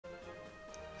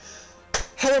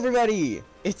Hello everybody,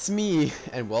 it's me,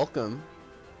 and welcome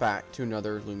back to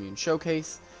another Loomian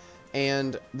showcase.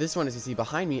 And this one, as you see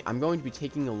behind me, I'm going to be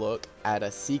taking a look at a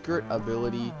secret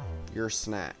ability,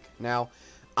 Ursnac. Now,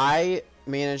 I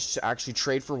managed to actually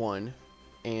trade for one,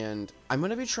 and I'm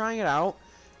going to be trying it out.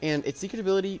 And its secret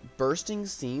ability, bursting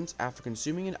seams. After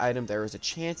consuming an item, there is a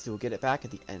chance you'll get it back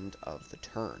at the end of the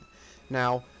turn.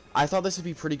 Now, I thought this would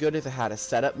be pretty good if it had a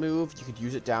setup move. You could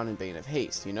use it down in Bane of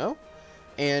Haste, you know?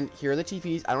 And here are the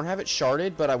TPs. I don't have it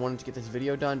sharded, but I wanted to get this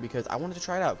video done because I wanted to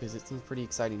try it out because it seems pretty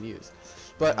exciting to use.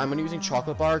 But I'm going to be using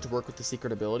Chocolate Bar to work with the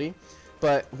secret ability.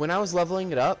 But when I was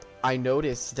leveling it up, I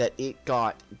noticed that it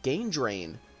got Gain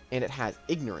Drain and it has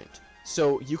Ignorant.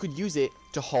 So you could use it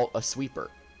to halt a sweeper.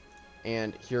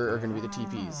 And here are going to be the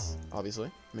TPs,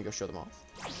 obviously. Let me go show them off.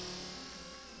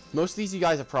 Most of these you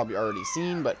guys have probably already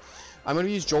seen, but I'm going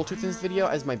to use Joltooth in this video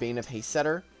as my Bane of Haste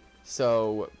setter.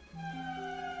 So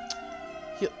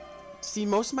see,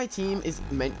 most of my team is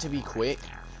meant to be quick,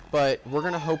 but we're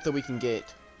going to hope that we can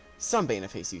get some Bane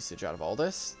of Haste usage out of all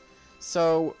this.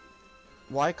 So,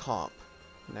 why comp?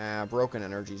 Nah, Broken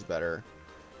Energy's better.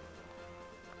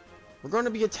 We're going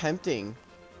to be attempting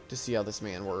to see how this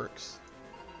man works.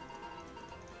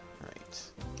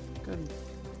 Alright.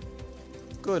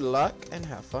 Good luck and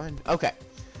have fun. Okay.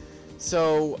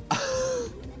 So,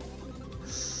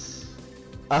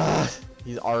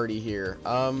 he's already here.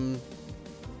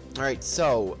 Alright,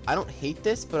 so, I don't hate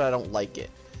this, but I don't like it.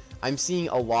 I'm seeing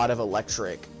a lot of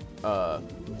electric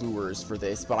lures for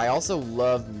this, but I also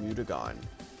love Mutagon.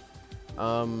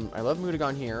 I love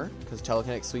Mutagon here, because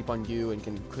telekinetic sweep on you and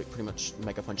can pretty much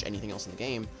Mega Punch anything else in the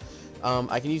game.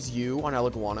 I can use you on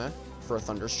Iguana for a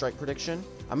Thunder Strike prediction.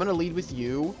 I'm going to lead with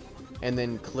you, and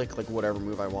then click like whatever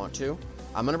move I want to.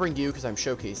 I'm going to bring you because I'm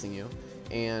showcasing you,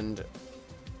 and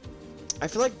I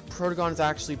feel like Protagon is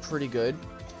actually pretty good,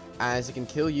 as it can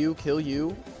kill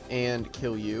you, and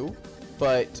kill you,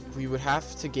 but we would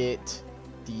have to get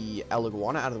the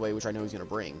Iguana out of the way, which I know he's going to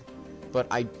bring. But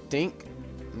I think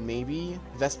maybe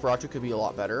Vesperatu could be a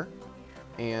lot better,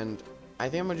 and I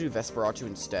think I'm going to do Vesperatu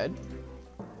instead,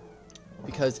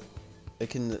 because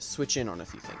it can switch in on a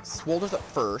few things. Swolder's up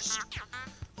first,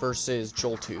 versus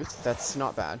Joltooth. That's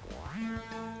not bad.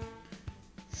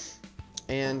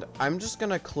 And I'm just going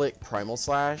to click Primal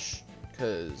Slash,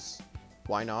 because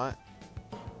why not?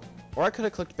 Or I could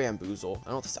have clicked Bamboozle.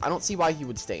 I don't see why he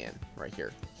would stay in right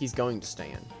here. He's going to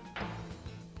stay in.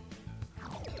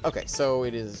 Okay, so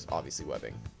it is obviously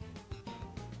webbing.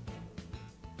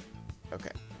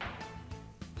 Okay.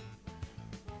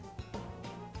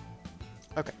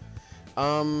 Okay.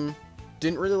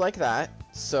 Didn't really like that.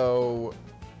 So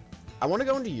I want to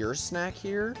go into Ursnac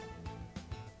here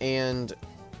and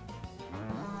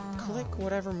click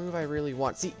whatever move I really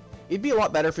want. See, it'd be a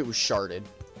lot better if it was sharded,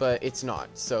 but it's not,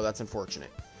 so that's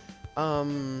unfortunate.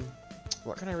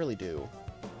 What can I really do?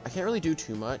 I can't really do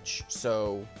too much,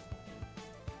 so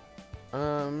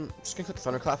I'm just gonna click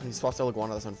Thunderclap and he swaps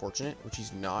Iguana. That's unfortunate, which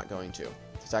he's not going to.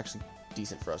 It's actually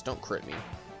decent for us. Don't crit me.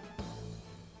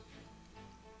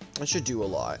 I should do a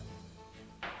lot.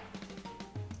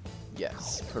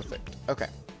 Yes, perfect. Okay.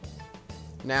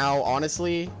 Now,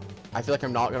 honestly, I feel like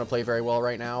I'm not going to play very well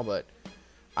right now, but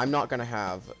I'm not going to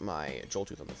have my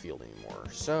Joltooth on the field anymore.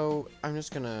 So, I'm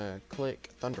just going to click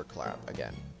Thunderclap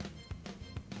again.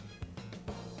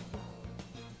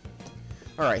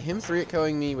 Alright, him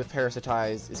 3-hitting me with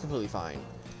Parasitize is completely fine.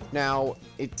 Now,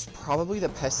 it's probably the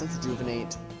Pestilence,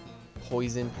 Rejuvenate,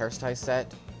 Poison, Parasitize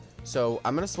set. So,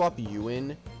 I'm going to swap you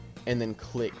in and then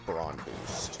click Brawn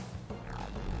Boost,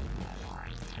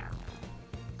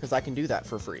 because I can do that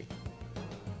for free.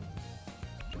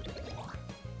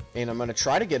 And I'm going to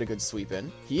try to get a good sweep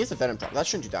in. He is a Venom Drop. That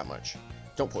shouldn't do that much.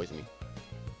 Don't poison me.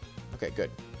 Okay, good.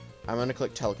 I'm going to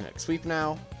click Telekinetic Sweep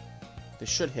now. This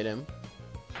should hit him.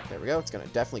 There we go. It's going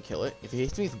to definitely kill it. If he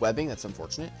hits me with webbing, that's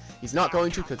unfortunate. He's not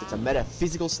going to, because it's a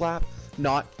metaphysical slap,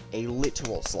 not a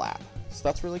literal slap. So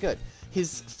that's really good.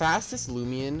 His fastest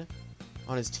Loomian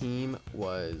on his team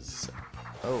was...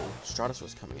 Oh, Stratus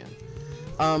was coming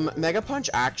in. Mega Punch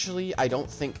actually I don't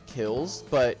think kills,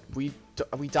 but we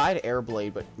died Air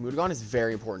Blade, but Mutagon is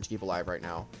very important to keep alive right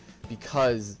now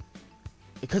because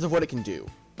of what it can do,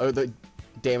 or the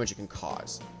damage it can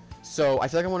cause. So I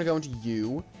feel like I want to go into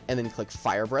you and then click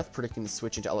Fire Breath, predicting the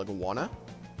switch into Iguana,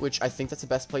 which I think that's the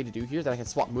best play to do here, that I can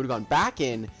swap Mutagon back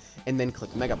in and then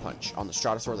click Mega Punch on the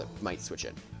Stratosaur that might switch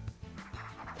in.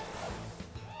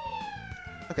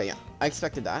 Okay, yeah, I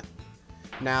expected that.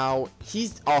 Now,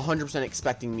 he's 100%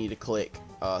 expecting me to click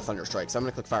Thunder Strike, so I'm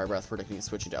going to click Fire Breath, predicting a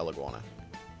switch into Iguana.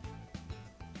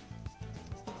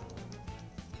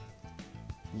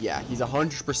 Yeah, he's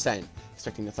 100%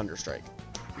 expecting the Thunder Strike.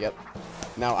 Yep.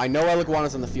 Now, I know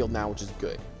Eliguana's on the field now, which is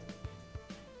good.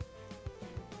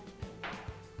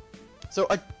 So,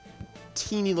 a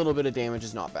teeny little bit of damage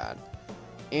is not bad.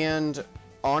 And,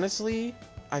 honestly,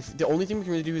 the only thing we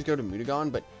can really do is go to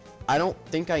Mutagon, but I don't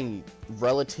think I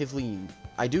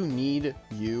do need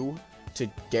you to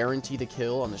guarantee the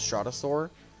kill on the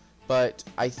Stratosaur, but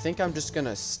I think I'm just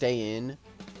gonna stay in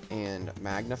and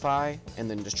magnify, and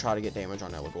then just try to get damage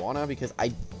on Eliguana, because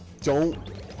I don't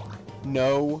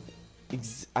know what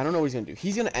he's gonna do.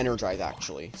 He's gonna energize,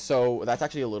 actually, so that's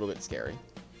actually a little bit scary.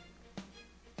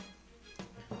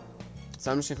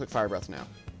 So I'm just gonna click Fire Breath now,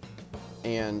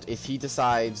 and if he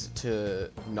decides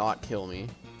to not kill me,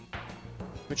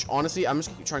 which honestly I'm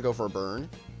just trying to go for a burn,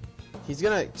 he's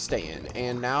gonna stay in,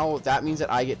 and now that means that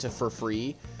I get to, for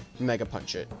free, Mega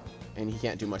Punch it, and he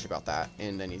can't do much about that,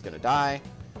 and then he's gonna die.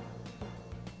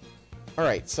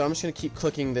 Alright, so I'm just gonna keep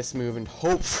clicking this move and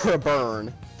hope for a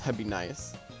burn. That'd be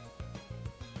nice.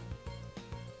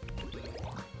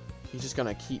 He's just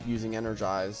gonna keep using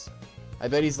Energize. I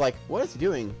bet he's like, what is he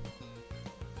doing?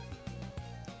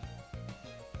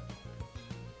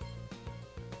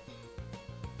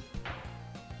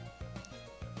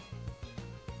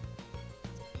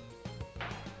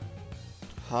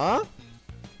 Huh?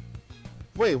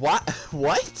 Wait, what?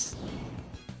 What?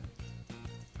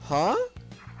 Huh?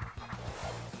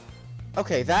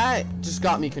 Okay, that just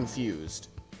got me confused.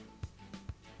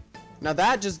 Now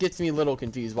that just gets me a little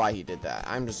confused why he did that.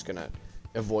 I'm just gonna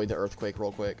avoid the earthquake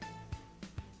real quick.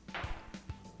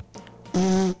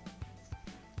 I'm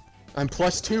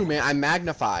 +2, man. I'm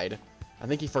magnified. I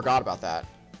think he forgot about that.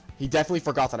 He definitely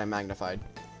forgot that I'm magnified.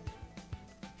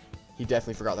 He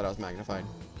definitely forgot that I was magnified.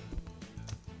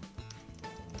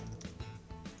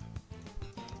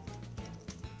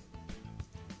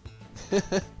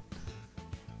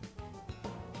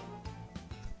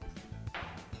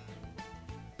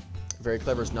 Very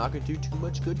Clever is not going to do too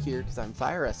much good here because I'm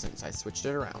Fire Essence. I switched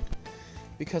it around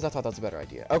because I thought that was a better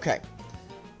idea. Okay.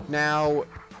 Now,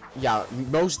 yeah,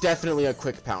 most definitely a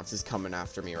Quick Pounce is coming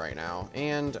after me right now.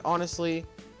 And honestly,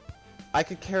 I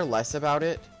could care less about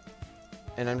it.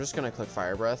 And I'm just going to click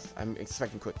Fire Breath. I'm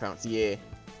expecting Quick Pounce. Yeah.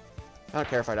 I don't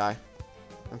care if I die.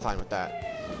 I'm fine with that.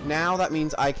 Now that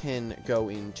means I can go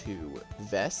into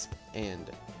Vesp and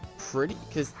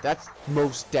because that's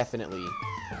most definitely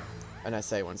an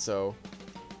SA one, so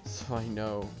I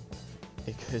know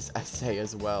because SA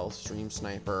as well. Stream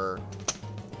Sniper,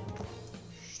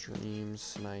 stream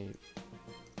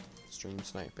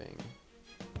sniping.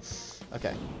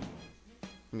 Okay,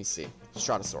 let me see.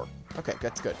 Stratosaur. Okay,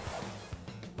 that's good.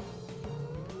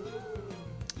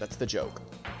 That's the joke.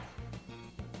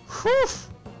 Whew!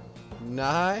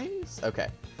 Nice. Okay.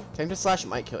 Time to slash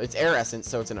might kill. It's Air Essence,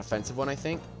 so it's an offensive one, I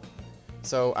think.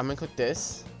 So I'm gonna click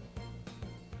this.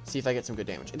 See if I get some good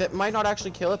damage. That might not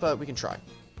actually kill it, but we can try.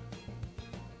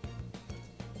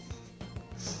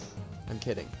 I'm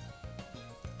kidding.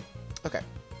 Okay.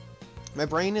 My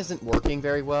brain isn't working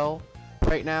very well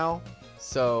right now,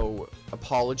 so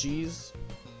apologies.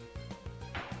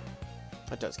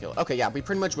 That does kill it. Okay, yeah, we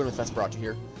pretty much win with Vesperati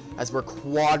here, as we're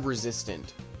quad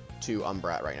resistant to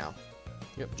Umbrat right now.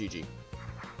 Yep, GG.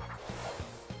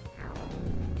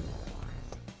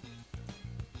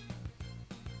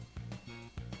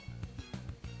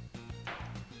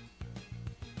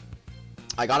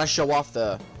 I gotta show off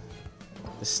the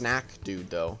snack dude,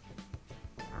 though.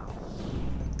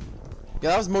 Yeah,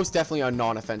 that was most definitely a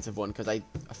non-offensive one, because a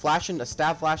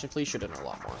stab flash and flee should have done a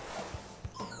lot more.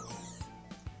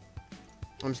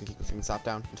 I'm just gonna keep the freaking stop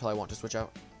down until I want to switch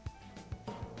out.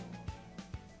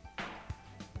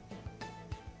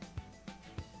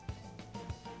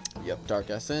 Yep, Dark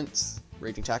Essence.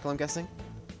 Raging Tackle, I'm guessing.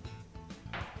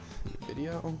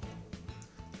 Video.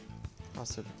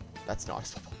 Also, that's not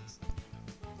possible.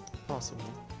 Possible.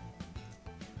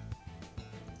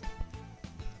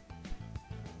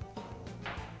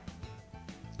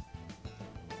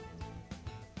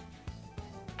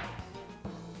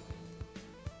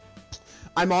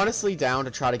 I'm honestly down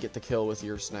to try to get the kill with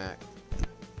Ursnac.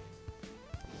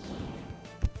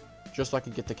 Just so I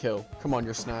can get the kill. Come on,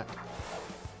 Ursnac.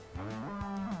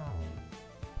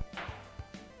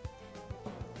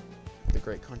 The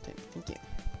great content. Thank you.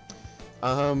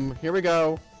 Here we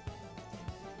go.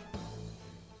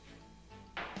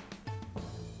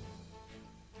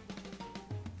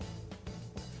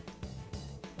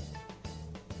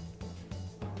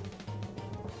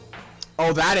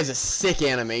 Oh, that is a sick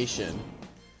animation.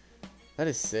 That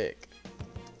is sick.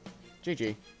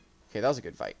 GG. Okay, that was a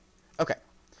good fight. Okay.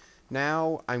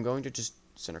 Now, I'm going to just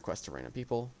send a request to random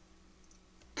people.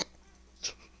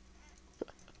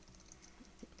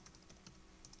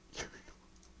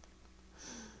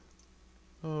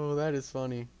 That is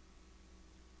funny.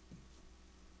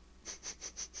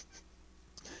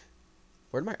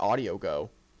 Where'd my audio go?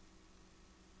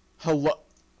 Hello?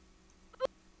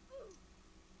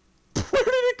 Where did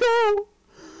it go?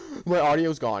 My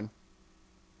audio's gone.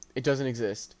 It doesn't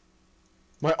exist.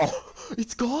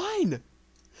 It's gone!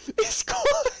 It's gone!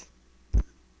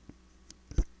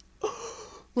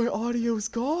 My audio's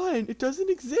gone! It doesn't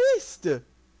exist!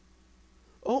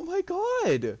 Oh my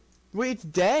god! Wait, it's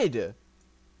dead!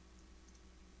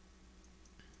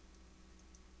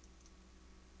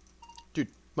 Dude,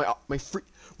 my free...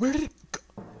 Where did it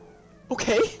go?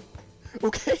 Okay.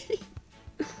 Okay.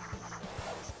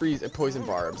 Spreezy, poison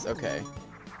barbs, okay.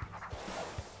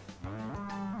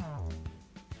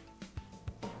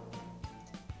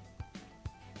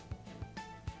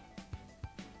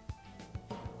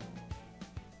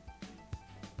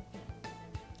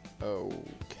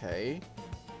 Okay.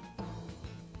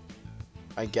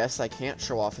 I guess I can't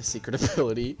show off a secret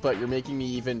ability, but you're making me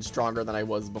even stronger than I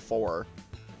was before.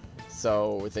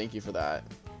 So, thank you for that.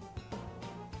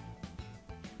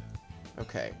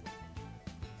 Okay.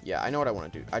 Yeah, I know what I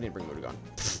want to do. I didn't bring Motogon.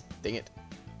 Dang it.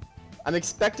 I'm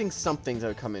expecting something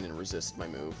to come in and resist my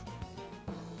move.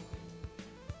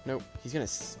 Nope, he's gonna...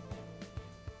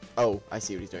 Oh, I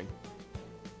see what he's doing.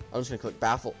 I'm just gonna click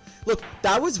Baffle. Look,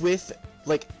 that was with,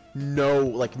 like,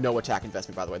 no attack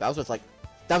investment, by the way. That was with, like,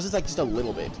 just a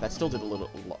little bit. That still did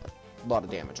a lot of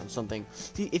damage on something.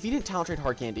 See, if he didn't talent trade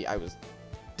Hard Candy, I was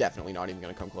definitely not even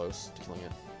gonna come close to killing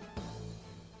it.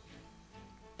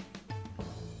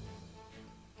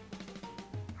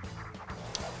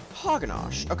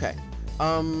 Hoganosh. Okay.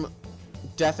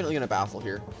 Definitely gonna Baffle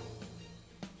here.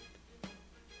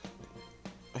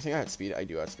 I think I outspeed it. I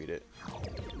do outspeed it.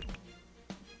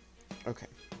 Okay.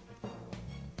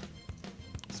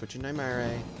 Switching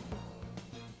Nightmare.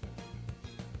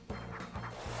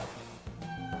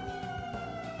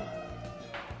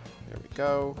 There we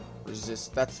go.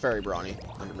 Resist. That's very brawny.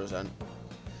 100%.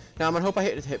 Now I'm gonna hope I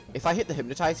hit the if I hit the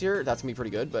Hypnotize here, that's gonna be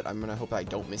pretty good, but I'm gonna hope I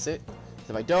don't miss it.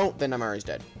 If I don't, then Nightmare's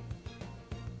dead.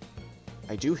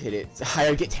 I do hit it.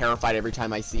 I get terrified every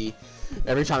time I click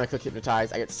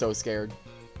Hypnotize. I get so scared.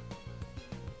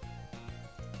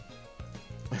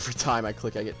 Every time I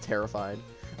click, I get terrified.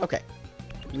 Okay.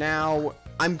 Now,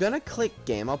 I'm gonna click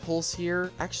Gamma Pulse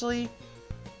here. Actually,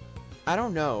 I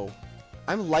don't know.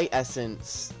 I'm Light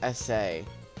Essence SA.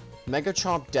 Mega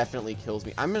Chomp definitely kills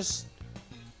me. I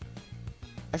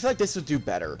feel like this would do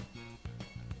better.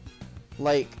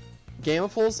 Like, Gamma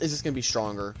Pulse is just gonna be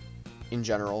stronger in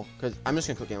general. Because I'm just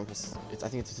gonna click Gamma Pulse. I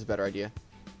think it's just a better idea.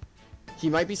 He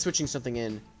might be switching something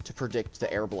in to predict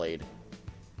the Air Blade.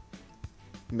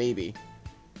 Maybe.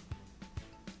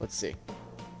 Let's see.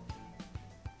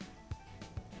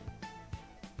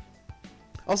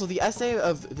 Also, the SA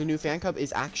of the new Fan Cub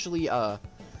is actually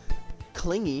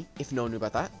clingy, if no one knew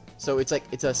about that. So it's like,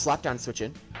 it's a slapdown switch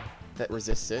in that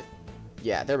resists it.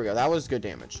 Yeah, there we go. That was good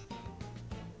damage.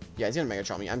 Yeah, he's gonna Mega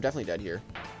Chomp me. I'm definitely dead here.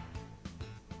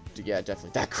 Yeah,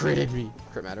 definitely. That critted me.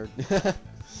 Crit mattered.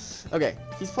 Okay,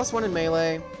 he's +1 in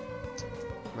melee.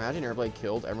 Imagine Airblade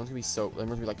killed. Everyone's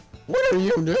gonna be like, what are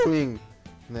you doing?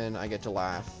 And then I get to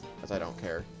laugh, because I don't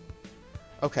care.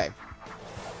 Okay.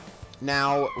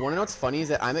 Now, wanna know what's funny is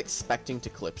that I'm expecting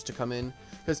Eclipse to come in.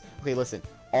 Because, okay, listen.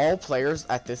 All players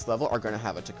at this level are gonna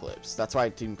have a Eclipse. That's why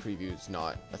Team Preview is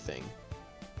not a thing.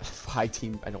 I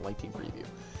don't like Team Preview.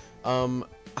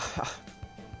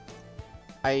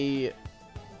 I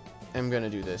am gonna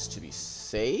do this to be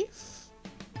safe.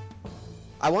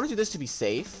 I want to do this to be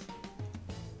safe.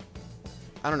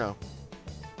 I don't know.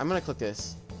 I'm gonna click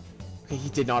this. Okay, he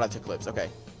did not have Eclipse. Okay.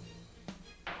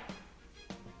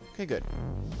 Okay, good.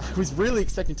 I was really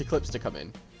expecting Eclipse to come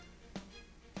in.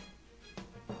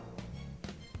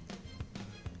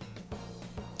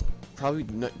 Probably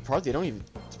they don't even.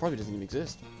 It probably doesn't even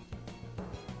exist.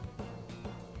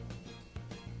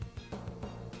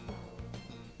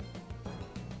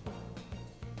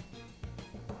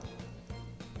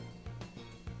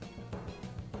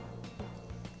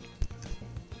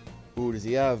 Ooh, does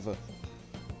he have?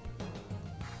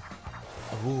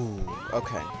 Ooh,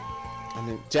 okay.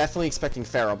 I'm definitely expecting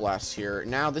Blast here.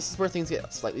 Now, this is where things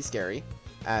get slightly scary,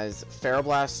 as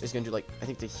Blast is going to do, like, I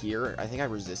think to here. I think I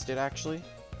resist it, actually.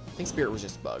 I think Spirit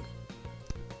resists Bug.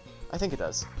 I think it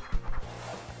does.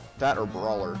 That or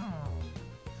Brawler.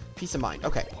 Peace of Mind.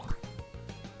 Okay.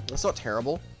 That's not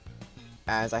terrible,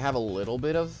 as I have a little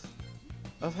bit of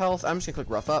health. I'm just going to click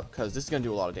Rough Up, because this is going to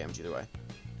do a lot of damage either way.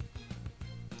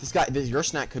 This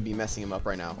Ursnac could be messing him up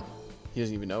right now. He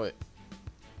doesn't even know it.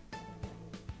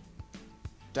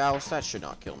 Douse, that should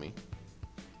not kill me.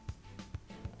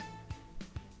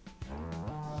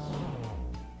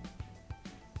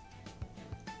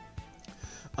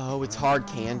 Oh, it's hard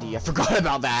candy. I forgot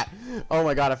about that. Oh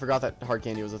my god, I forgot that hard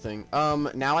candy was a thing.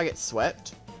 Now I get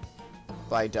swept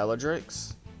by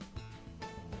Deladrix.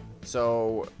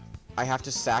 So I have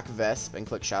to sack Vesp and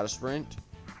click Shadow Sprint.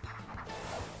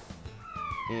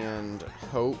 And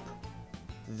hope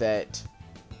that...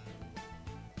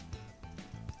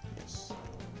 Yes.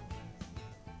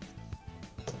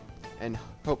 And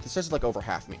hope... This says like over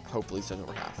half me. Hopefully it says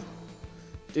over half.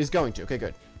 It's going to. Okay,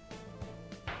 good.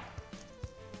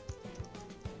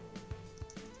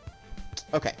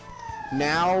 Okay.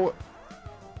 Now...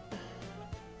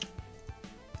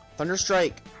 Thunder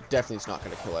Strike definitely is not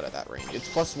going to kill it at that range. It's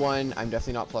 +1. I'm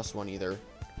definitely not +1 either.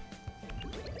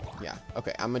 Yeah.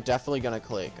 Okay. I'm definitely going to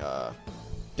click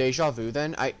Deja Vu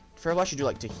then. Farewell should do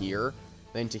like to here,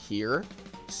 then to here.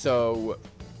 So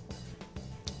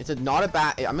it's not a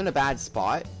bad... I'm in a bad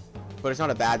spot, but it's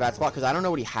not a bad spot because I don't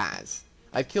know what he has.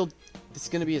 I've killed... This is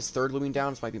going to be his third Loomian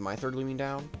down. This might be my third Loomian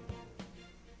down.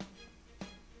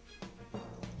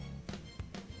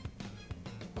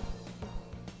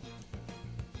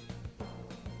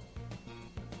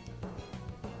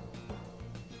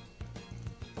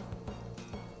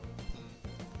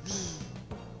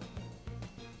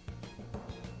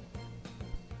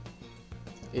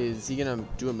 Is he gonna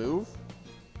do a move?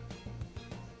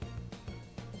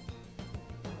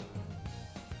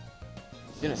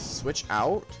 He's gonna switch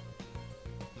out?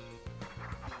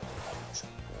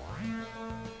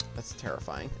 That's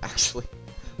terrifying, actually.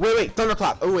 Wait,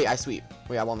 Thunderclap! Oh wait, I sweep.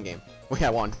 Wait, I won the game. Wait, I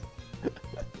won.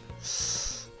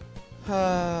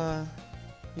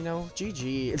 You know,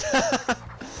 GG.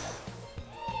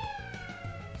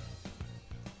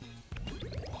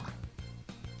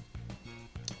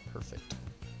 Perfect.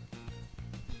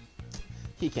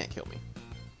 He can't kill me.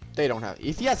 They don't have...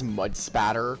 If he has Mud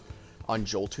Spatter on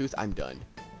Joltooth, I'm done.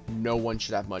 No one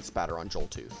should have Mud Spatter on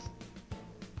Joltooth.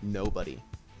 Nobody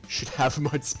should have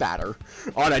Mud Spatter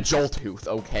on a Joltooth,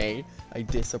 okay? I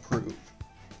disapprove.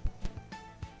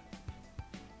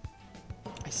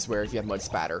 I swear if you have Mud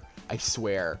Spatter, I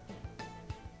swear.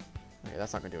 Okay,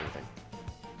 that's not gonna do anything.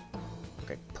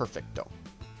 Okay, perfecto.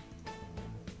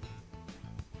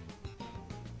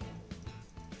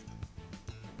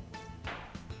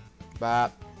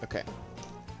 Bap. Okay.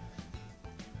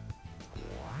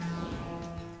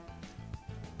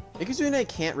 Ikazune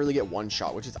can't really get one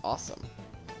shot, which is awesome.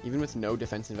 Even with no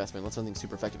defense investment, unless something's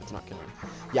super effective, it's not killing.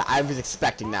 Yeah, I was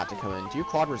expecting that to come in. Do you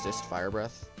quad resist Fire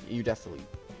Breath? You definitely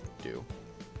do.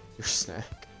 Your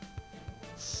snack.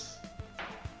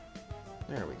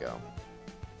 There we go.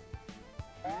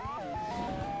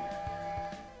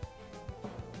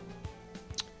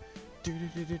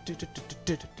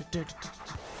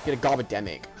 Get a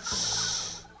Gobademic.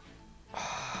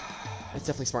 It's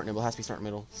definitely Smart Nimble. It has to be Smart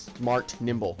Middle. Smart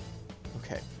Nimble.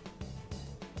 Okay.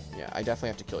 Yeah, I definitely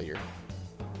have to kill here.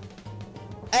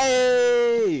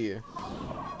 Hey!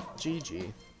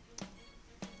 GG.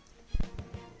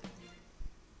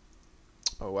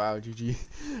 Oh wow, GG.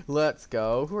 Let's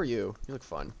go. Who are you? You look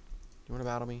fun. You want to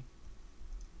battle me?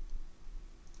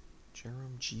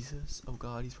 Jerome Jesus? Oh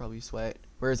god, he's probably sweat.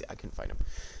 Where is he? I couldn't find him.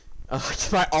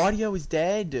 My audio is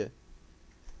dead.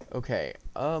 Okay.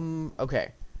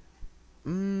 Okay.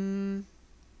 A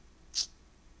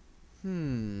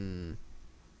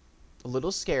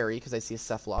little scary because I see a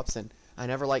Cephalops, and I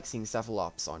never like seeing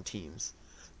Cephalops on teams.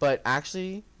 But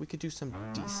actually, we could do some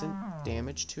decent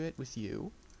damage to it with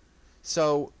you.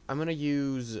 So I'm gonna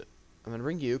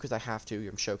bring you because I have to.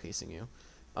 I'm showcasing you.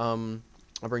 I'll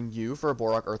bring you for a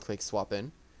Borak Earthquake swap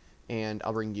in, and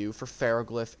I'll bring you for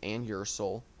Ferroglyph and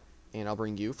Ursul, and I'll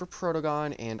bring you for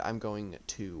Protogon, and I'm going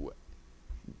to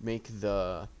make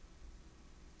the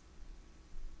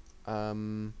I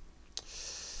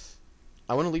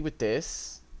want to lead with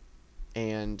this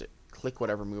and click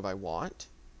whatever move I want.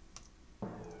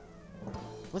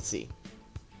 Let's see.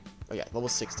 Oh yeah, level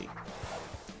 60.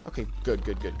 Okay, good.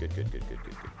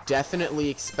 Definitely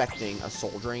expecting a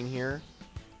Soul Drain here.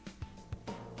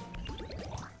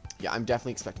 Yeah, I'm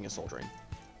definitely expecting a Soul Drain.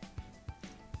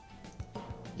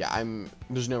 Yeah,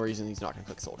 there's no reason he's not gonna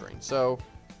click Soul Drain. So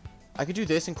I could do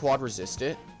this and quad resist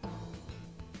it,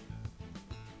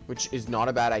 which is not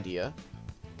a bad idea.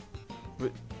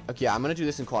 But okay, yeah, I'm gonna do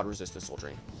this and quad resist the Soul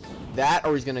Drain. That,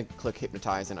 or he's gonna click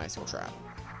Hypnotize and Icicle Trap.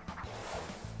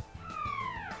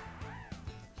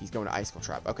 He's going to Icicle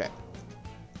Trap. Okay.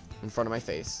 In front of my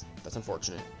face. That's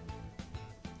unfortunate.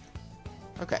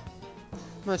 Okay. I'm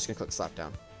just gonna click Slap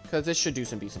Down, because this should do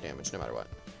some decent damage no matter what.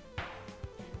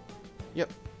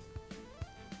 Yep.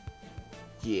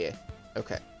 Yeah.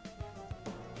 Okay.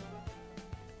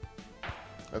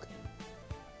 Okay.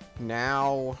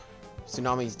 Now,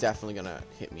 Tsunami's definitely gonna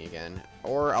hit me again.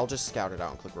 Or I'll just scout it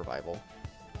out and click Revival.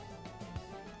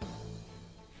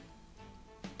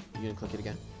 You gonna click it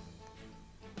again?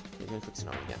 You're gonna click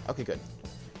Tsunami again. Okay, good.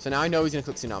 So now I know he's gonna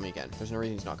click Tsunami again. There's no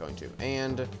reason he's not going to.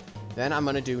 And then I'm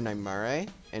gonna do Naimare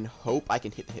and hope I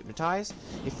can hit the Hypnotize.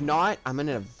 If not, I'm in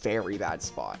a very bad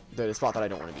spot. The spot that I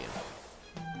don't want to be in.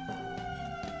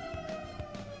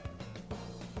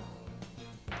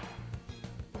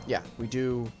 Yeah, we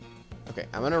do... Okay,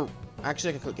 I'm gonna...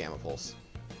 Actually, I can click Gamma Pulse.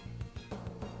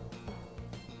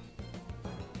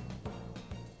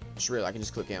 Just really, I can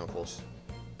just click Gamma Pulse.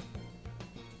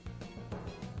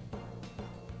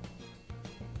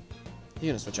 He's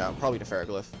gonna switch out, probably to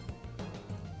Ferroglyph.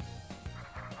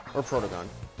 Or Protogon.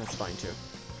 That's fine, too.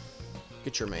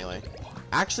 Get your melee.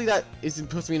 Actually, that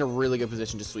puts me in a really good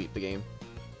position to sweep the game.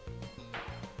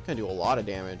 Gonna do a lot of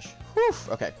damage. Whew!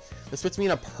 Okay. This puts me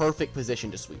in a perfect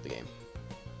position to sweep the game.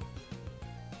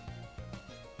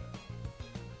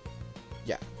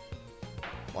 Yeah.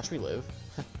 Watch me live.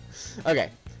 Okay.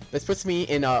 This puts me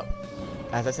in a,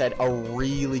 as I said, a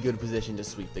really good position to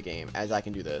sweep the game, as I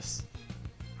can do this.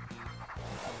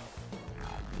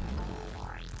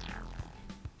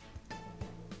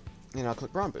 And I'll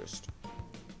click Brawn Boost.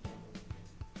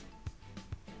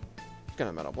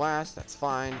 Gonna Metal Blast, that's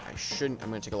fine. I'm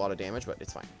gonna take a lot of damage, but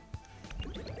it's fine.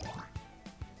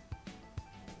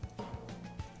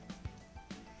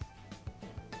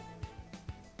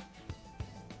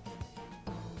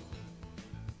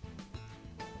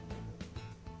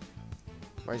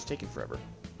 Why is it taking forever?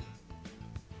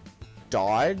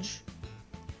 Dodge?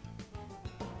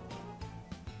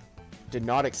 Did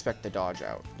not expect the dodge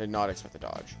out. Did not expect the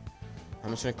dodge. I'm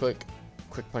just gonna click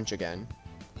Quick Punch again.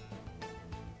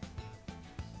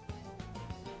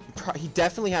 He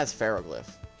definitely has Ferroglyph.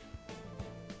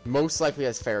 Most likely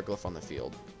has Ferroglyph on the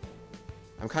field.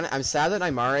 I'm sad that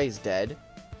Naimare is dead,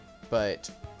 but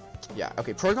yeah.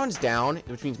 Okay, Protogon's down,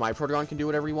 which means my Protogon can do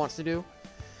whatever he wants to do.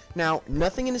 Now,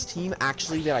 nothing in his team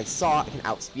actually that I saw can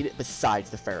outspeed it besides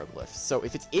the Ferroglyph. So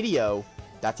if it's Ideo,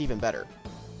 that's even better.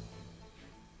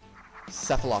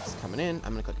 Cephalops is coming in.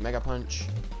 I'm gonna click Mega Punch.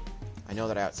 I know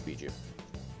that I outspeed you.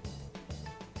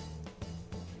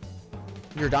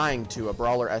 You're dying to a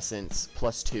Brawler Essence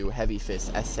 +2 Heavy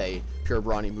Fist SA Pure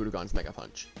Brawny Murugon's Mega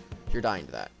Punch. You're dying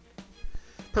to that.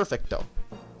 Perfecto.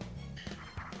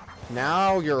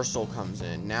 Now Ursnac comes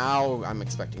in. Now I'm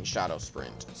expecting Shadow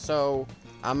Sprint. So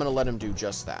I'm gonna let him do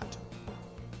just that.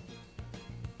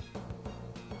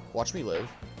 Watch me live.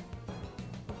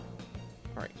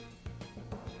 Alright.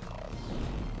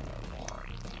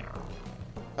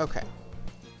 Okay.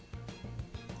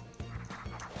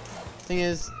 Thing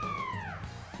is,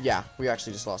 yeah, we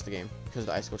actually just lost the game because of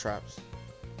the Icicle Traps.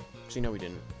 Actually, no, we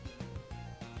didn't.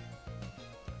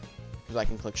 Because I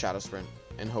can click Shadow Sprint,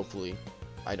 and hopefully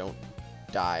I don't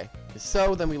die.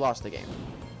 So, then we lost the game.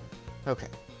 Okay.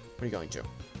 What are you going to?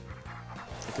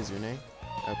 Ikazune?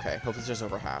 Okay, hope it's just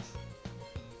over half.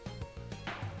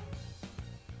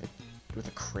 With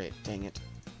a crit, dang it.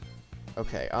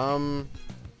 Okay,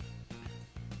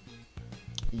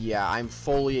 yeah, I'm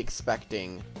fully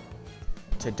expecting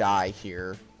to die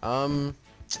here. Because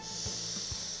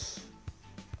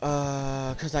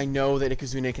I know that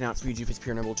Ikazune can outspeed you if it's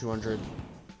pure level 200.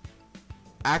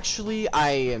 Actually, I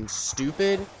am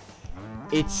stupid.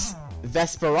 It's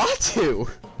Vesperatu!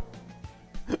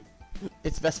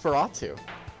 It's Vesperatu.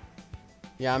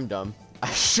 Yeah, I'm dumb. I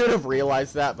should have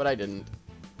realized that, but I didn't.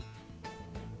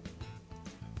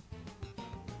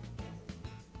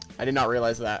 I did not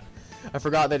realize that. I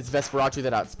forgot that it's Vesperatu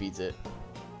that outspeeds it.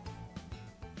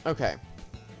 Okay.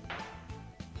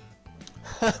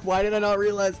 Why did I not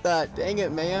realize that? Dang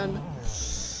it, man.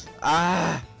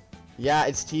 Ah. Yeah,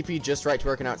 it's TP just right to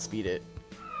where I can outspeed it.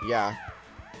 Yeah.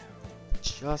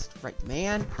 Just right.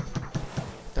 Man.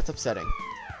 That's upsetting.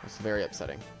 That's very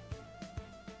upsetting.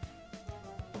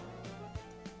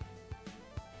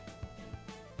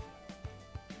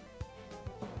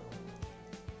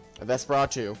 A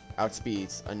Vesperatu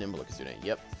outspeeds a Nimble Ikazune.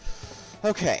 Yep.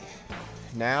 Okay.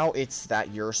 Now it's that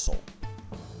Ursnac.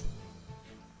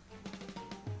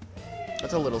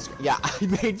 That's a little... Yeah, I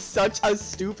made such a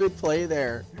stupid play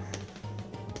there.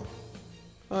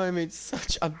 Oh, I made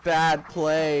such a bad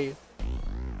play.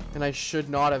 And I should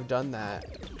not have done that.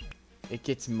 It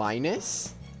gets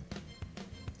minus?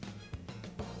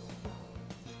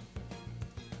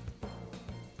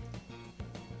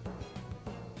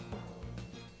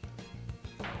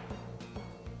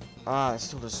 Ah, it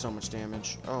still does so much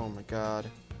damage. Oh my god.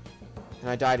 And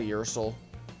I died to Ursnac.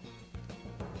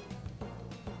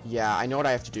 Yeah, I know what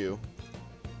I have to do.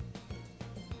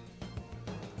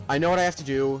 I know what I have to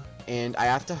do, And I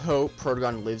have to hope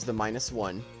Protogon lives the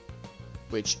 -1,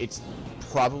 which it's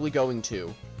probably going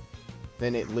to.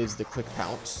 Then it lives the quick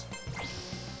pounce.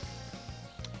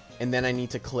 And then I need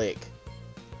to click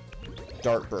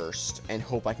Dart Burst and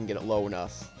hope I can get it low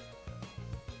enough.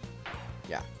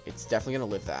 Yeah, it's definitely going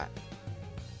to live that.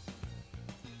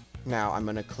 Now, I'm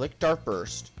going to click Dart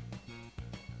Burst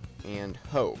and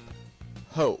hope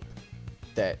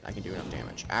that I can do enough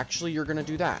damage. Actually, you're going to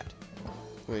do that,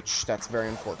 which that's very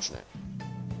unfortunate.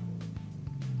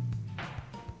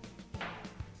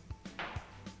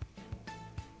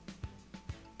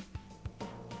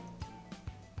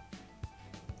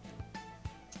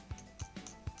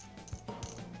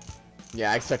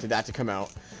 Yeah, I expected that to come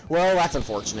out. Well, that's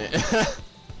unfortunate.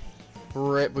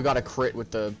 Rip, we got a crit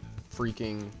with the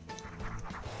freaking...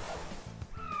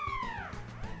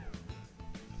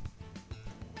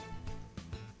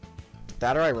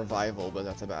 That or I revival, but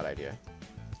that's a bad idea.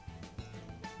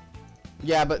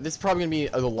 Yeah, but this is probably going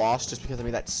to be a loss just because I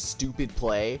made that stupid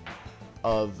play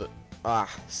of...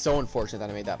 so unfortunate that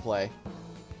I made that play.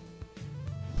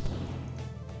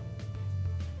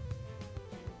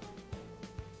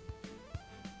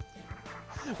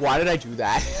 Why did I do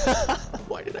that?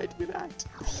 Why did I do that?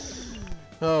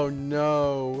 Oh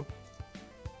no.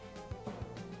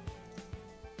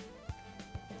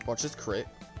 Watch this crit.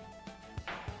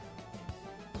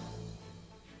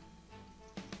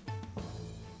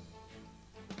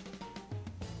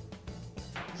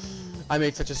 I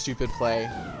made such a stupid play.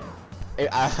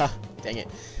 Dang it.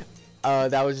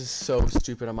 That was just so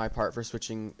stupid on my part for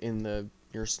switching in the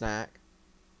Ursnac.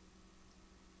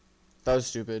 That was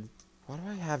stupid. Why do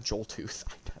I have Joltooth?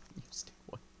 I haven't used it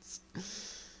once.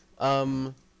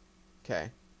 Okay.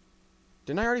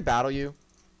 Didn't I already battle you?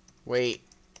 Wait.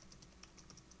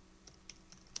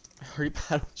 I already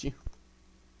battled you.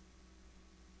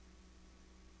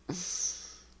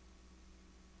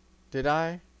 Did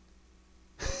I?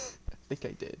 I think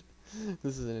I did.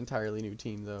 This is an entirely new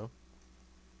team, though.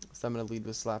 So I'm going to lead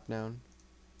with Slapdown.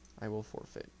 I will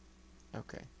forfeit.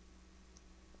 Okay.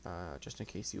 Just in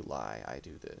case you lie, I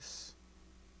do this.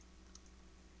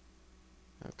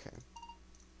 Okay.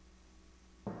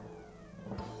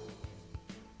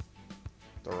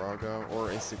 Dorago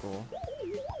or Icicle.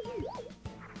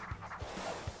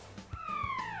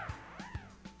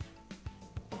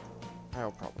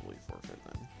 I'll probably forfeit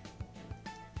then.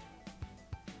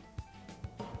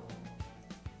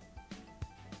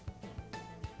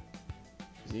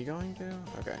 Is he going to?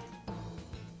 Okay.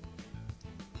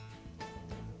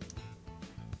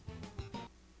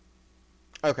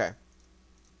 Okay.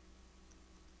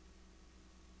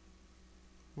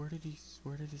 Where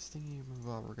did his thingy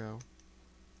revolver go?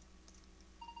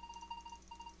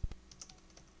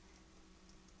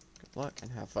 Good luck and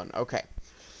have fun. Okay.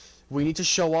 We need to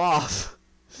show off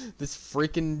this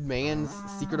freaking man's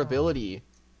secret ability.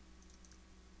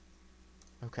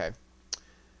 Okay.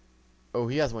 Oh,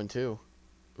 he has one too.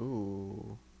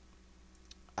 Ooh.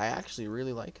 I actually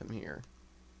really like him here.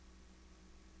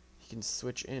 He can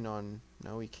switch in on...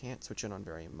 No, he can't switch in on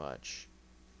very much.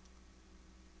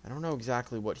 I don't know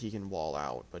exactly what he can wall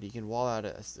out, but he can wall out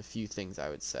a few things, I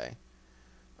would say.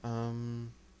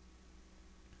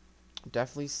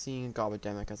 Definitely seeing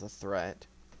Gobademic as a threat.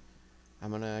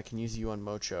 I can use you on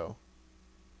Mocho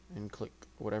and click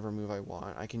whatever move I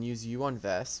want. I can use you on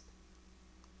Vesp,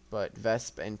 but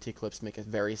Vesp and T-Clips make a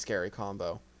very scary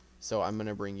combo. So I'm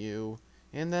gonna bring you,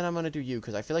 and then I'm gonna do you,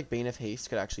 because I feel like Bane of Haste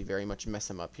could actually very much mess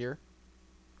him up here.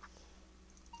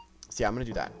 So yeah, I'm gonna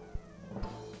do that.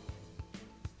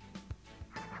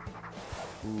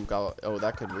 Ooh, oh,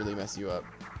 that could really mess you up.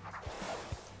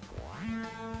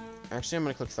 Actually, I'm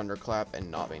gonna click Thunderclap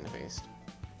and not Bane of Haste.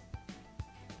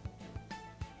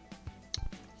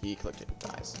 He clicked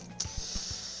Hypnotize.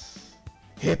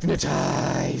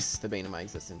 Hypnotize! The bane of my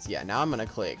existence. Yeah, now I'm gonna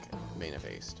click Bane of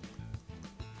Haste.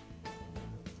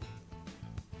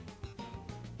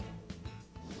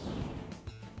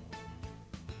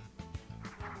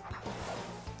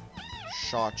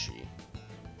 Shachi.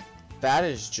 That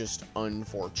is just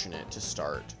unfortunate to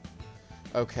start.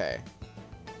 Okay.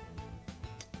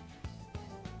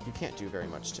 You can't do very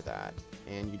much to that,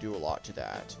 and you do a lot to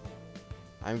that.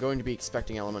 I'm going to be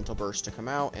expecting Elemental Burst to come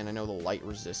out, and I know the light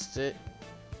resists it.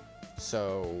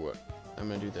 So, I'm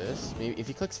going to do this. Maybe if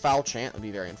he clicks Foul Chant, that'd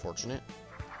be very unfortunate.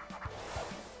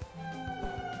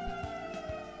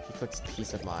 He clicks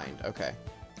Peace of Mind. Okay.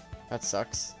 That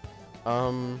sucks.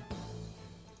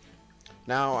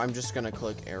 Now I'm just going to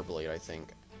click Air Blade, I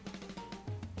think.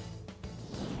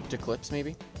 To Clips,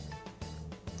 maybe?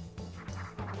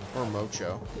 Or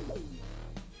Mocho.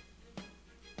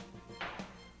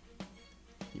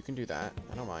 He You can do that.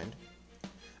 I don't mind.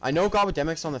 I know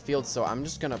Gobodemic's on the field, so I'm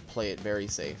just gonna play it very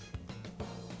safe.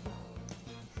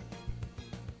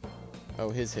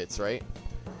 Oh, his hits, right?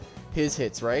 His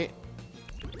hits, right?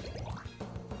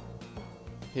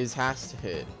 His has to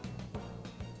hit.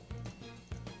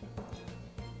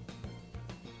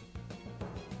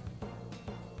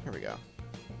 Here we go.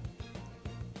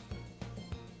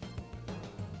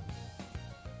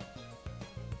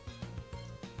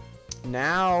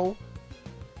 Now,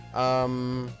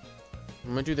 I'm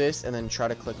gonna do this and then try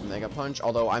to click Mega Punch,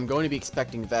 although I'm going to be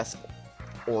expecting Vest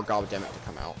or Gobodemic to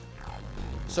come out.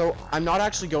 So, I'm not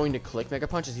actually going to click Mega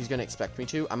Punch as he's going to expect me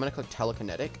to. I'm going to click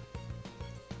Telekinetic.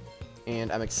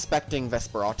 And I'm expecting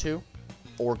Vesperatu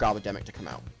or Gobodemic to come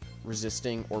out,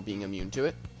 resisting or being immune to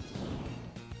it.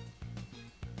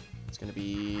 It's going to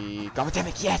be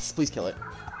Gobodemic. Yes! Please kill it.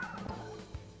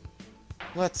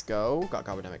 Let's go. Got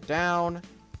Gobodemic down.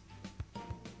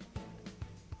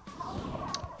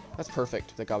 That's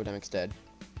perfect. The Gobodemic's dead.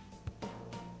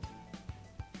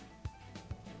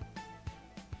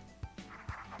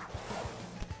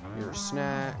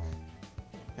 Ursnac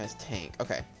has tank.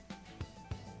 Okay.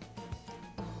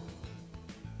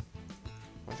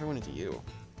 What if I went into you?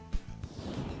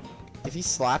 If he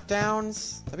slap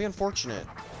downs, that'd be unfortunate.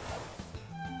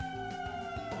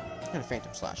 I'm gonna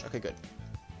Phantom Slash. Okay, good.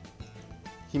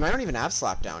 He might not even have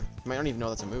slap down. He might not even know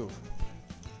that's a move.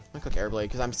 I'm gonna click Air Blade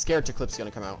because I'm scared Eclipse is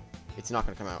gonna come out. It's not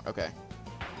gonna come out. Okay.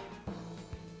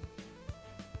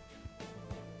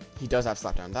 He does have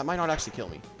slap down. That might not actually kill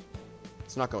me.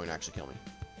 It's not going to actually kill me.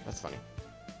 That's funny.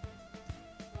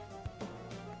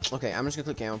 Okay, I'm just gonna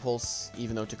click Gamma Pulse,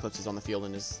 even though Eclipse is on the field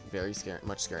and is very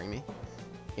much scaring me.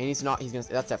 And he's not. He's gonna.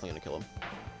 That's definitely gonna kill him.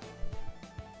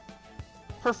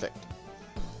 Perfect.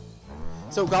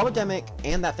 So Gobodemic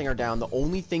and that thing are down. The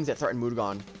only things that threaten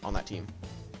Mutagon on that team.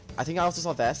 I think I also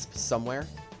saw Vesp somewhere.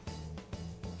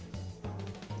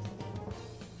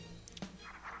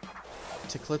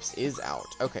 Eclipse is out.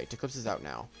 Okay, Eclipse is out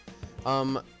now.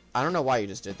 I don't know why you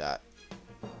just did that.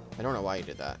 I don't know why you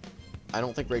did that. I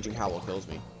don't think Raging Howl kills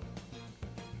me.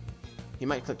 He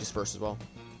might click Disperse as well.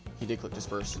 He did click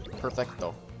Disperse.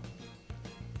 Perfecto.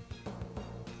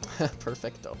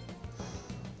 Perfecto.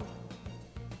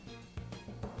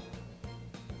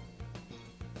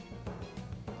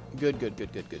 Good, good,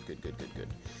 good, good, good, good, good, good, good.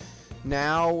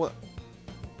 Now,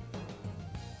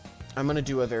 I'm gonna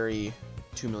do a very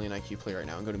 2 million IQ play right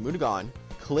now. I'm going to Mutagon,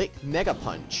 click Mega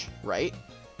Punch, right?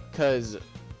 Because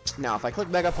now if I click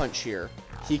Mega Punch here,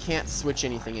 he can't switch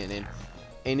anything in.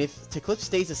 And if Eclipse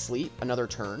stays asleep another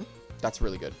turn, that's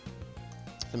really good.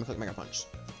 So I'm going to click Mega Punch.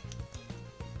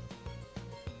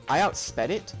 I outsped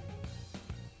it?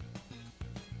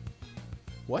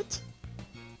 What?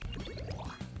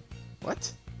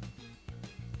 What?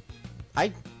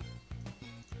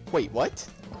 Wait, what?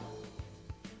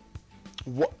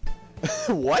 What?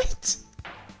 What?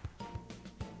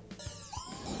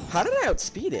 How did I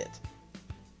outspeed it?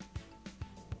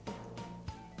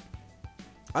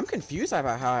 I'm confused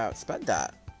about how I outsped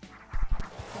that.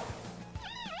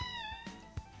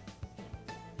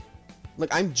 Like,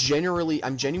 I'm genuinely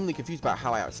confused about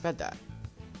how I outsped that.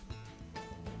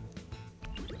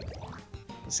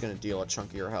 It's gonna deal a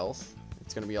chunk of your health.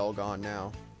 It's gonna be all gone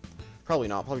now. Probably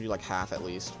not. Probably do like half at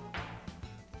least.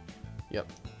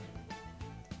 Yep.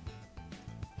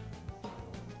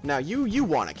 Now, you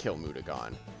want to kill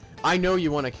Mutagon. I know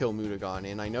you want to kill Mutagon,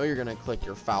 and I know you're going to click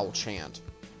your Foul Chant.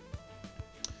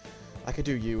 I could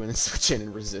do you and then switch in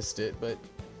and resist it, but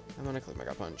I'm going to click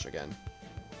Mega Punch again.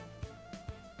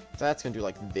 That's going to do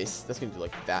like this. That's going to do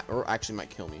like that, or actually might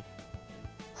kill me.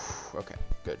 Okay,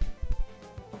 good.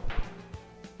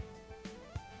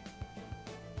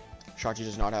 Shachi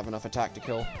does not have enough attack to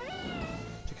kill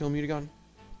Mutagon.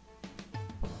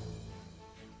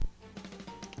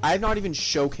 I have not even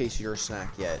showcased Ursnac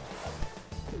yet.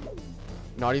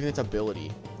 Not even its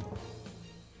ability.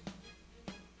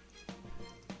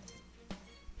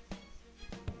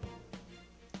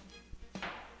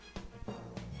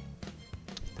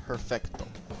 Perfecto.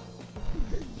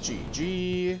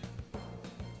 GG.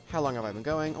 How long have I been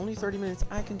going? Only 30 minutes.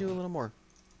 I can do a little more.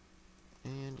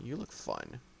 And you look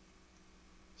fun.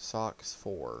 Socks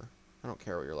 4. I don't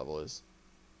care what your level is.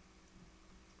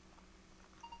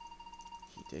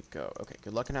 He did go. Okay,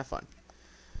 good luck and have fun.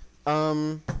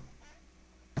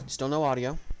 Still no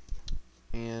audio.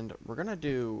 And we're gonna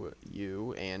do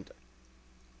you and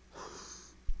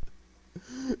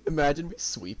imagine we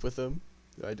sweep with him.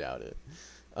 I doubt it.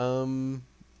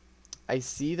 I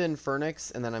see then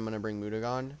Fernix, and then I'm gonna bring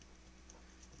Mutagon.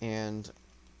 And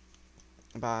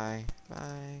bye.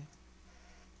 Bye.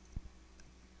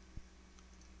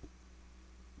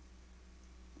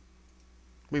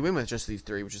 We win with just these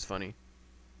 3, which is funny.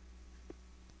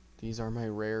 These are my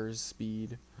rares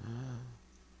speed.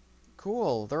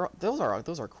 Cool. Those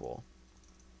are cool.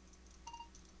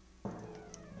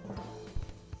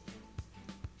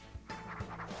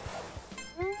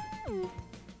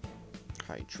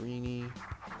 Hydrini.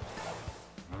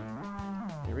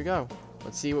 Here we go.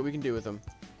 Let's see what we can do with him.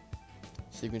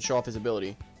 So you can show off his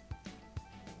ability.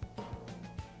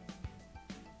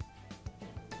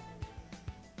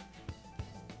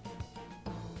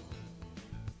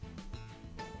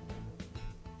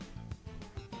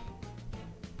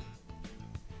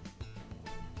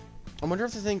 I wonder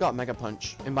if the thing got Mega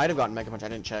Punch. It might have gotten Mega Punch. I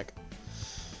didn't check.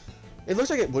 It looks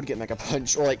like it would get Mega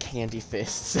Punch or like Candy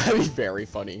Fists. That'd be very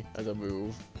funny as a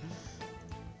move.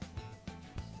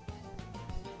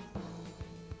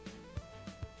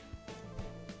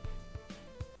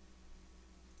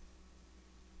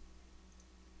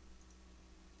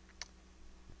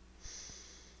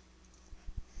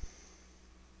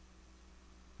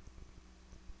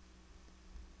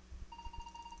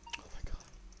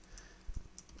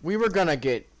 We were gonna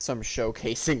get some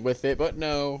showcasing with it, but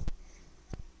no.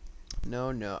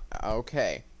 No.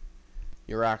 Okay.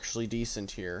 You're actually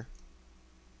decent here.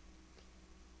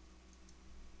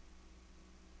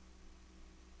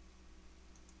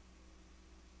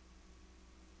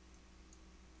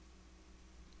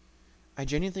 I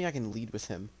genuinely think I can lead with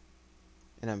him.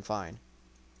 And I'm fine.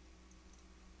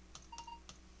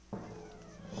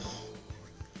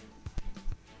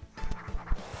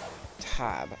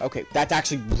 Tab. Okay, that's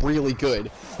actually really good.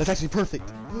 That's actually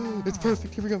perfect. It's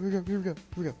perfect. Here we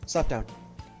go. Slap down.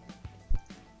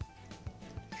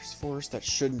 Here's force. That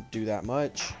shouldn't do that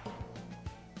much.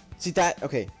 See that?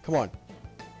 Okay, come on.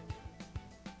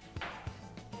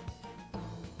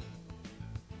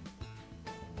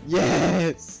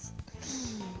 Yes!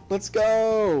 Let's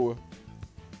go!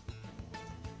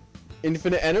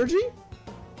 Infinite energy?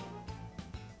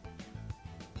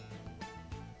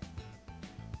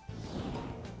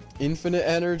 Infinite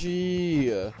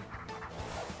energy!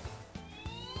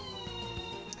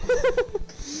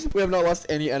 We have not lost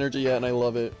any energy yet, and I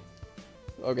love it.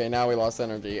 Okay, now we lost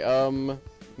energy.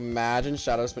 Imagine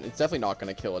Shadow Spin. It's definitely not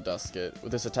going to kill a Dusket.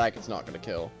 With this attack, it's not going to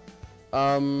kill.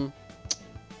 Got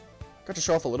to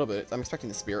show off a little bit. I'm expecting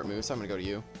the Spirit move, so I'm going to go to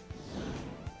you.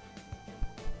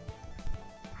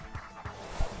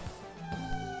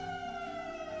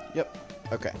 Yep.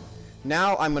 Okay.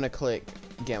 Now I'm going to click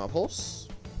Gamma Pulse.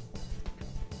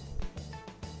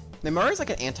 Nemuri's like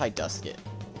an anti-Dusket.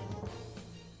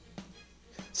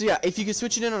 So yeah, if you could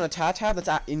switch it in on a tab that's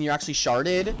and you're actually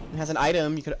sharded and has an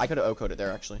item, I could have O-coded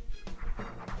there actually.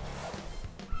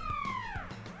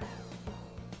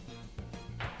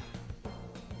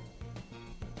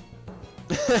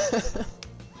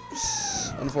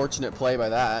 Unfortunate play by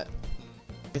that.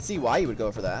 I can see why you would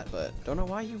go for that, but don't know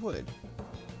why you would.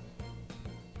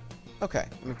 Okay,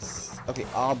 okay,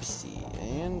 Obsy,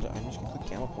 and I'm just gonna click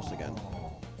Gamma Pulse again.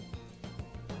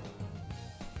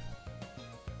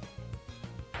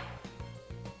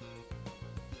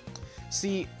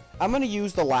 See, I'm gonna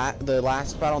use the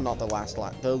last battle, not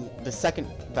the second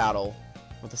battle,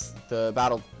 with the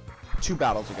battle 2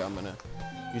 battles ago. I'm gonna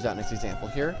use that next example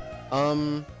here.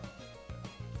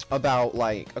 About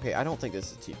like, okay, I don't think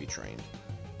this is TP trained.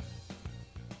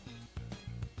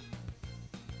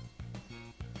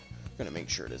 I'm gonna make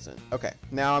sure it isn't. Okay,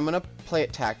 now I'm gonna play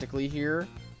it tactically here,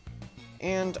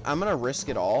 and I'm gonna risk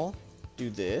it all.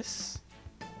 Do this.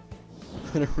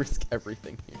 I'm gonna risk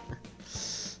everything here.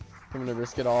 I'm gonna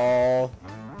risk it all.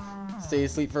 Stay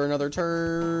asleep for another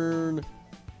turn.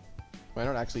 Why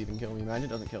don't actually even kill me? Imagine it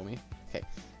doesn't kill me. Okay.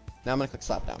 Now I'm gonna click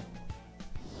Slap Down.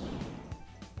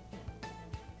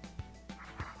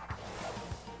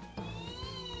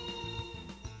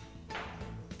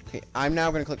 Okay, I'm now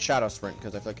gonna click Shadow Sprint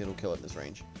because I feel like it'll kill at this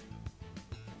range.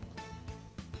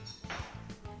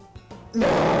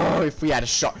 No! If we had a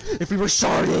shard, if we were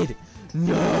sharded!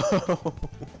 No!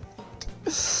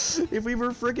 If we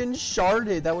were friggin'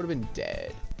 sharded, that would have been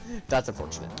dead. That's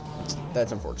unfortunate.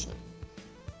 That's unfortunate.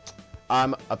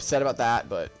 I'm upset about that,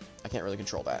 but I can't really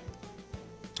control that.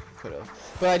 Could have,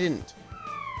 but I didn't.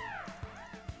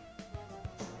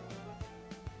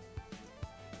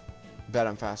 Bet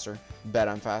I'm faster. Bet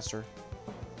I'm faster.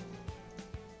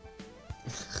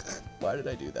 Why did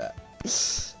I do that?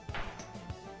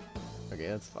 Okay,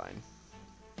 that's fine.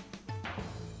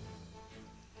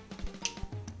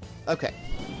 Okay.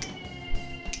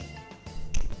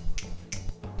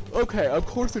 Okay, of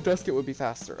course the Dusket would be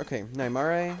faster. Okay,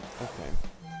 Naimare. Okay.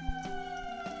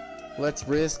 Let's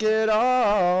risk it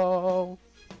all.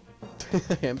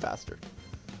 I am faster.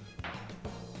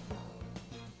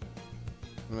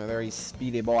 I'm a very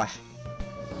speedy boy.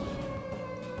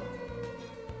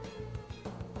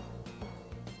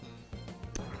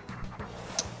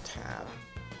 Tab.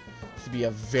 This would be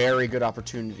a very good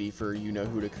opportunity for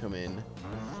you-know-who to come in.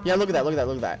 Yeah, look at that, look at that,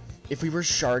 look at that. If we were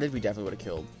sharded, we definitely would have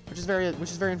killed. Which is very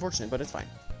unfortunate, but it's fine.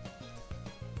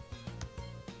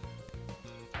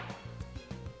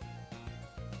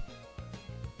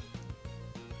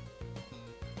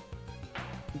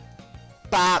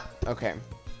 Bop! Okay.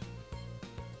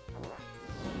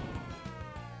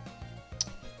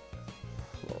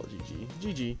 Well, GG.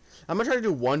 GG. I'm gonna try to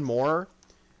do one more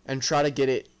and try to get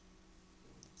it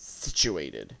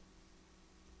situated.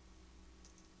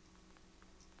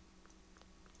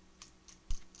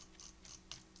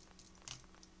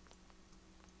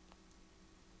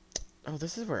 Oh,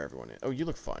 this is where everyone is. Oh, you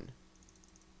look fun.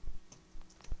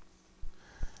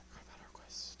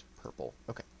 Request. Purple.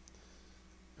 Okay.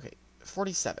 Okay.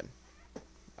 47.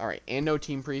 Alright, and no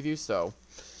team preview, so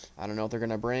I don't know what they're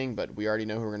gonna bring, but we already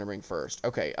know who we're gonna bring first.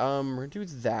 Okay, we're gonna do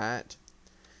that.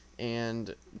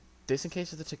 And this in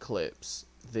case of the Eclipse.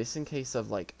 This in case of,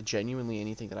 like, genuinely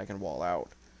anything that I can wall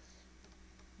out.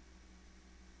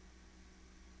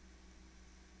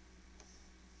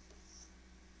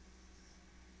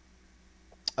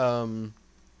 I'm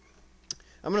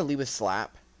gonna leave with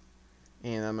Slap,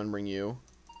 and I'm gonna bring you.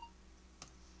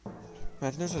 I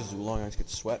think there's a Zulong I just get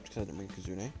swept because I didn't bring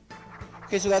Ikazune.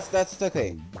 Okay, so that's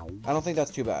okay. I don't think that's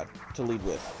too bad to lead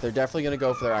with. They're definitely gonna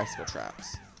go for their icicle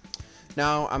traps.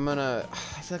 Now I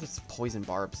feel like it's poison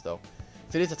barbs though.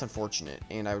 If it is, that's unfortunate,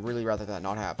 and I would really rather that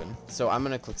not happen. So I'm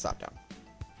gonna click Slap down,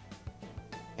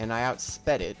 and I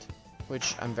outsped it,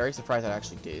 which I'm very surprised I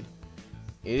actually did.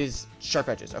 It is sharp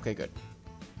edges. Okay, good.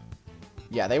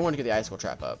 Yeah, they want to get the icicle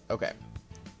trap up. Okay.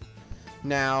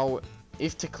 Now,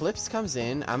 if Eclipse comes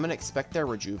in, I'm gonna expect their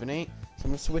rejuvenate. So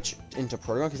I'm gonna switch into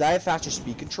Protegon because I have faster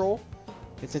speed control.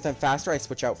 And since I'm faster, I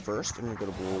switch out first. I'm gonna go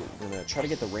to Blue. We're gonna try to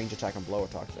get the range attack on Blow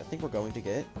Attack. I think we're going to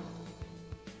get.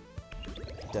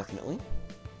 Definitely.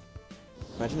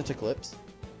 Imagine the Eclipse.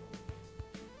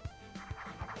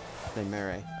 Then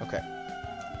Mare. Okay.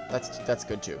 That's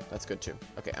good too. That's good too.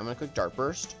 Okay, I'm gonna click Dart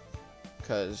Burst.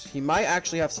 Because he might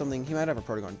actually have something. He might have a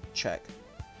Protegon check.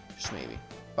 Just maybe.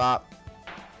 Bop.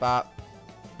 Bop.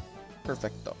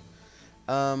 Perfecto.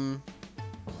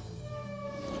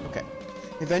 Okay.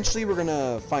 Eventually we're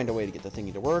gonna find a way to get the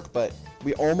thingy to work, but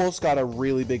we almost got a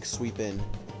really big sweep in.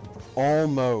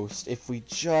 Almost. If we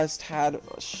just had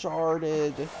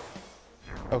sharded.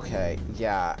 Okay,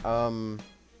 yeah.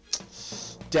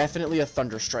 Definitely a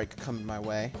Thunder Strike coming my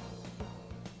way.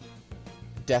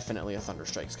 Definitely a Thunder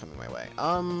Strike's coming my way.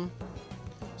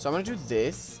 So I'm gonna do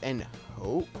this and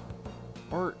hope,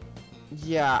 or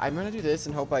yeah, I'm gonna do this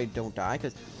and hope I don't die,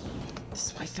 because this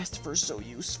is why Festiver's so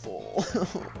useful.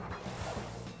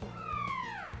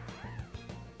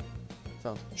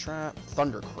 Found trap,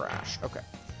 Thunder Crash. Okay,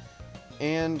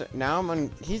 and now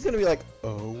he's gonna be like,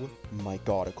 oh my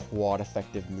god, a quad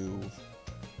effective move.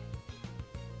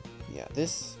 Yeah,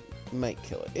 this might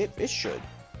kill it. It should.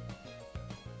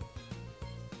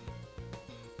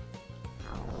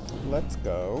 Let's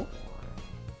go.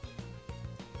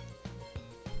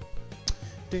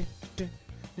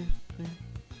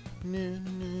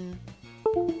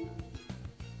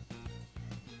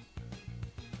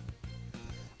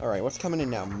 Alright, what's coming in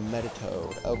now?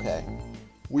 Metatoad. Okay.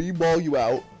 We ball you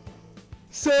out.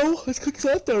 So, let's click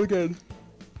Slap down again.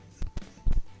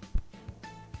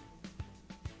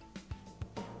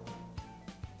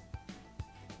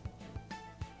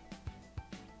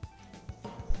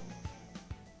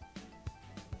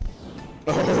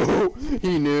 Oh,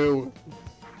 he knew.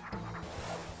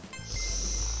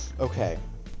 Okay.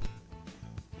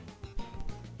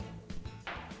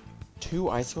 2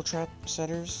 icicle trap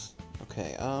setters.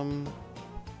 Okay,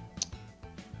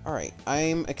 alright,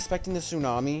 I'm expecting the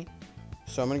tsunami,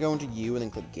 so I'm gonna go into you and then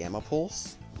click Gamma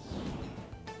Pulse.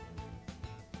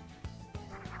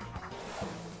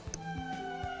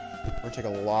 We're gonna take a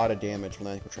lot of damage from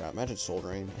the icicle trap. Imagine Soul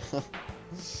Drain.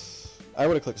 I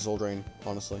would have clicked Soul Drain,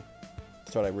 honestly.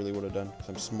 That's what I really would have done, because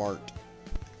I'm smart.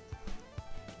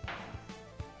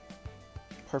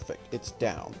 Perfect, it's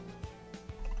down.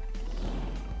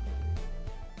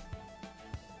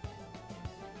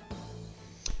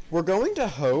 We're going to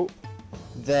hope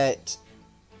that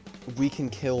we can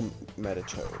kill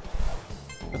Metatoad.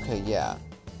 Okay, yeah.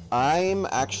 I'm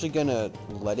actually gonna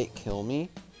let it kill me.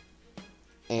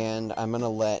 And I'm gonna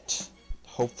let,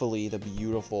 hopefully, the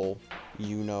beautiful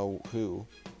you-know-who.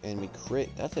 And we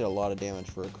crit. That did a lot of damage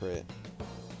for a crit.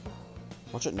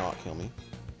 Watch it not kill me.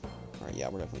 Alright, yeah,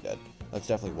 we're definitely dead. Let's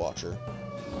definitely watch her.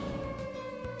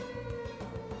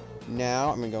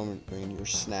 Now I'm gonna go and bring in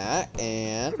Ursnac,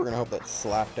 and we're gonna hope that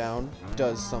Slapdown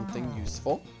does something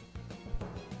useful.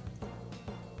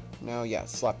 Now, yeah,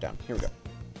 Slapdown. Here we go.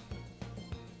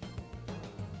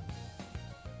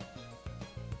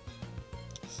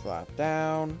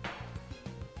 Slapdown.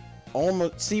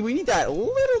 Almost. See, we need that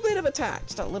little bit of attack.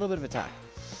 Just a little bit of attack.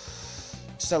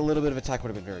 Just a little bit of attack would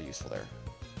have been very useful there.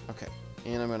 Okay,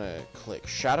 and I'm gonna click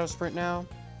Shadow Sprint now.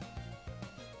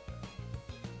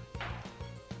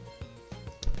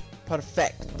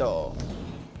 Perfecto.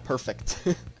 Perfect.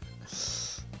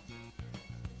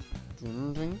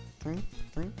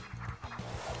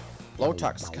 Low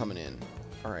attack's coming in.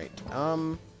 Alright,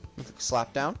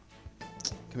 slap down.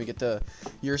 Can we get the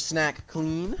Ursnac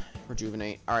clean?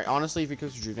 Rejuvenate. Alright, honestly, if he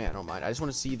goes rejuvenate, I don't mind. I just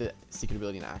want to see the secret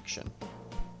ability in action.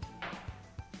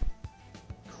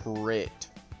 Crit.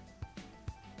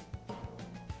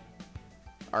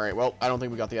 Alright, well, I don't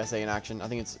think we got the SA in action. I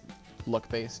think it's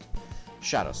luck-based.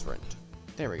 Shadow Sprint.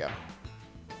 There we go.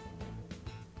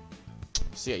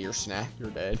 So yeah, Ursnac,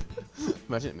 you're dead.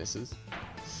 Imagine it misses.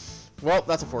 Well,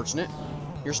 that's unfortunate.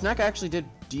 Ursnac actually did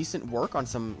decent work on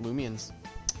some Loomians.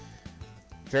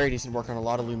 Very decent work on a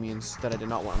lot of Loomians that I did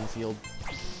not want on the field.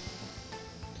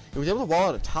 It was able to wall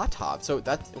out a Top, so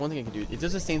that's one thing I can do. It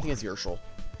does the same thing as Ursel,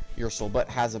 but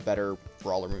has a better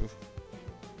brawler move.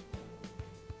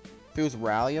 If it was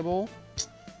rallyable,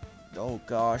 oh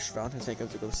gosh, Valentine's Day goes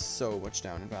to go so much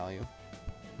down in value.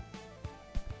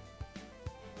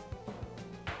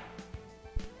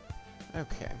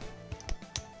 Okay.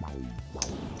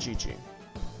 GG.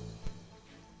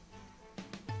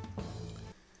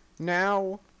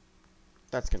 Now,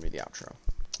 that's gonna be the outro.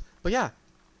 But yeah,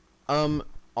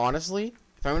 honestly,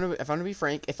 if I'm gonna be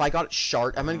frank, if I got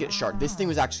Shard, I'm gonna get Shard. This thing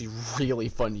was actually really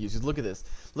fun to use. Look at this.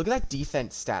 Look at that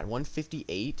defense stat,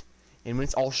 158. And when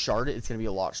it's all sharded, it's going to be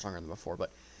a lot stronger than before.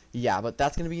 But yeah,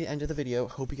 that's going to be the end of the video.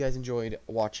 Hope you guys enjoyed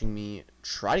watching me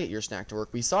try to get Ursnac to work.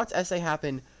 We saw its SA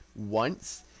happen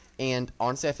once, and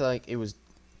honestly, I feel like it was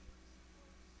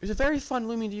a very fun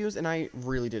Loomian to use, and I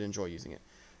really did enjoy using it.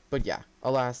 But yeah,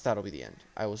 alas, that'll be the end.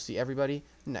 I will see everybody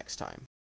next time.